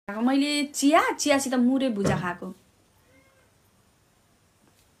मैले चियासित मुरै भुजा खाएको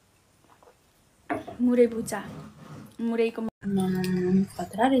मुरै भुजा मुरैको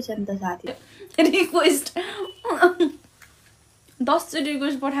खतरा रहेछ नि त साथी रिक्वेस्ट 10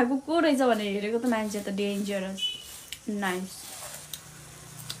 रिक्वेस्ट पठाएको को रहेछ भनेर हेरेको त मान्छे त डेन्जरस नाइस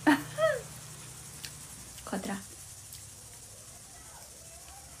खतरा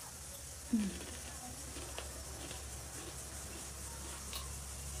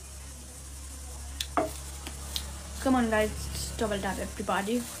Come on guys, double tap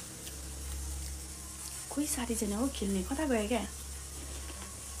everybody. कोही साथी छैन हो खेल्ने कता गयो क्या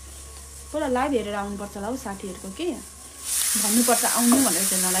पहिला लाइभ हेरेर आउनुपर्छ होला हौ साथीहरूको के भन्नुपर्छ आउनु भनेर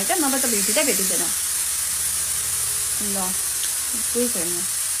चाहिँ नलाई क्या नभए त भेटिँदैन ल कोही छैन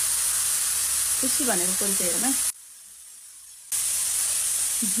खुसी भनेर कोही चाहिँ हेरौँ है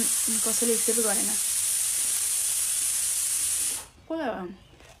कसैले एक्सेप्ट गरेन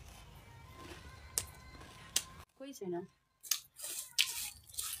कोही छैन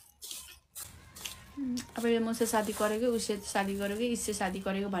अब मुझसे शादी करेको उससे शादी करेको इससे शादी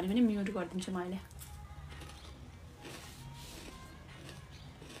करेको भने पनि म्युट गरिदिन्छु मैले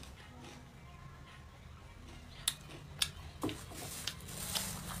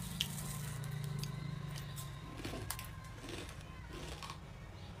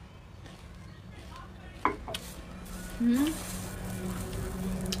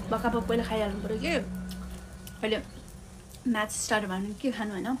बकाबक पहिला खाइहाल्नु पर्यो कि अहिले म्याच स्टार्ट भयो भने के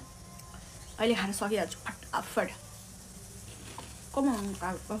खानु होइन अहिले खान सकिहाल्छु फटाफट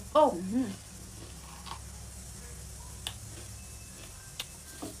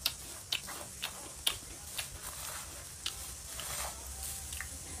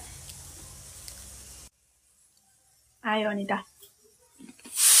आयो अनिता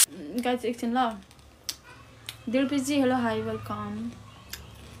गाइस एकछिन ल दिलप्रीतजी हेलो हाई वेलकम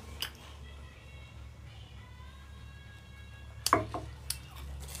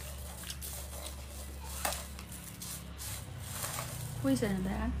कोही छैन त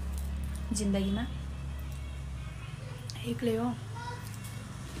यार जिन्दगीमा एक्लै हो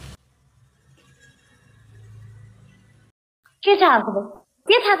के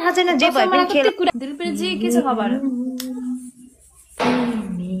थाहा छैन जे भए पनि खेल दिलप्रीतजी के छ खबर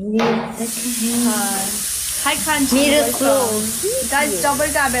हाई खान्छु guys double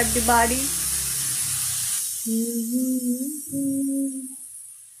tap everybody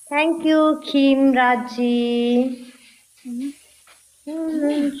thank you खिम राजी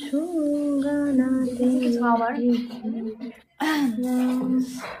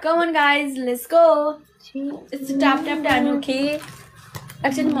Come on guys, let's go. It's tap time, okay?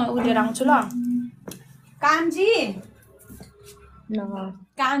 Actually, म उठेर आउँछु ल कामजी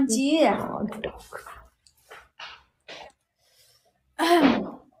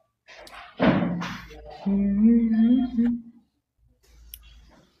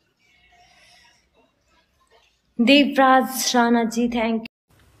देवराज राणा जी थ्याङ्क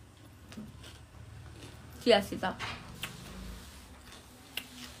यू सीता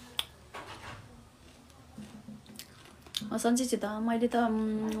सन्चै छु त मैले त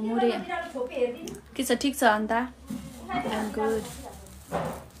मुरे के छ ठिक छ अन्त आइम गुड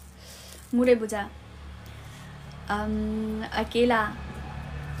मुरे भुजा अकेला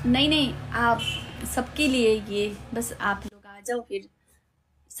नहीं आप सबके लिए ये बस आप लोग आ जाओ फिर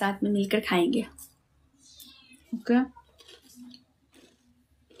साथ में मिलकर खाएंगे ओके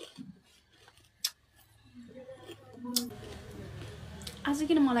आज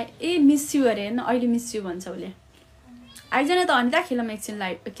किन मलाई मिस यु अरे हैन अहिले मिस यु भन्छ उले आइजन त अनिता खेलौँ एकछिन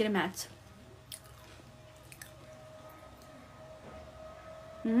लाइभ के अरे म्याच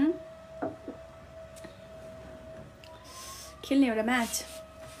खेल्ने एउटा match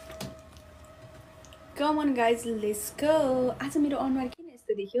com on guys let's go आज मेरो अनुहार किन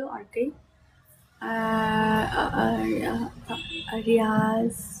यस्तो देख्यो अर्कै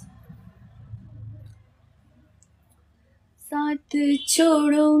रियाज साथ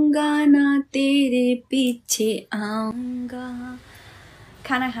छोडूंगा ना तेरे पीछे आऊंगा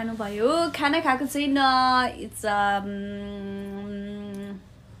खाना खानु भयो खाना खाएको छैन इट्स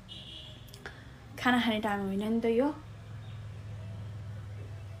खाना खाने टाइम होइन नि त यो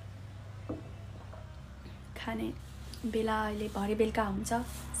खाने बेला अहिले भरे बेलुका हुन्छ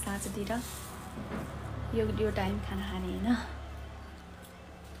साँझतिर यो टाइम खाना खाने हैन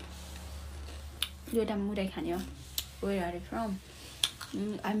यो टाइम मुरै खाने हो Where are you from?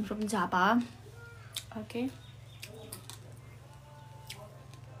 I'm from Java. Okay.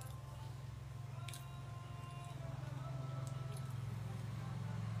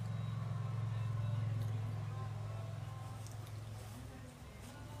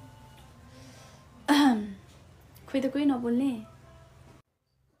 खोइ त कोही नबोल्ने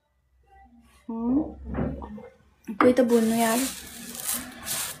कोही त बोल्नु यार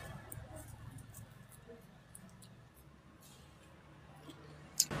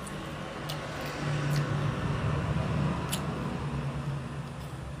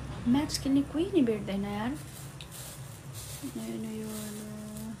म्याच खेल्ने कोही नि भेट्दैन यार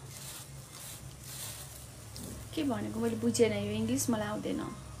के भनेको मैले बुझेन यो इङ्ग्लिस मलाई आउँदैन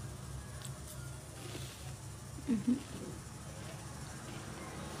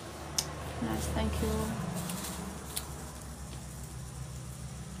नाइस थ्याङ्क यू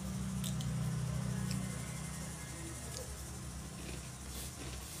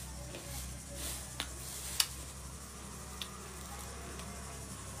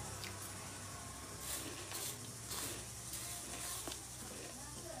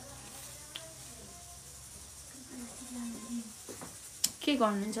के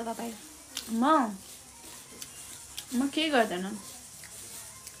गर्नुहुन्छ तपाईँ म के गर्दैन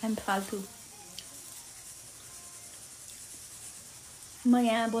आइम फाल्तु म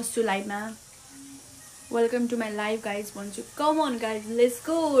यहाँ बस्छु लाइभमा welcome to my live guys भन्छु कम on guys let's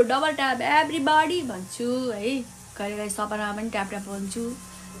go double tap everybody भन्छु है कहिले कहिले सपनामा पनि ट्याप ट्याप भन्छु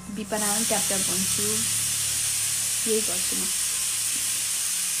बिपनामा पनि ट्याप ट्याप भन्छु यही गर्छु म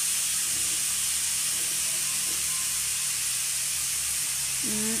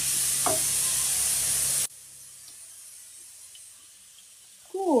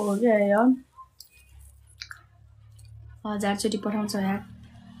को यार 1000 चोटि पठाउँछ यार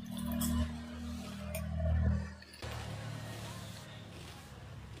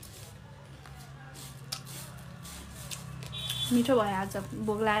मिठो भयो आज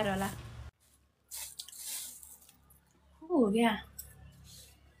भोक लागेर होला हो गया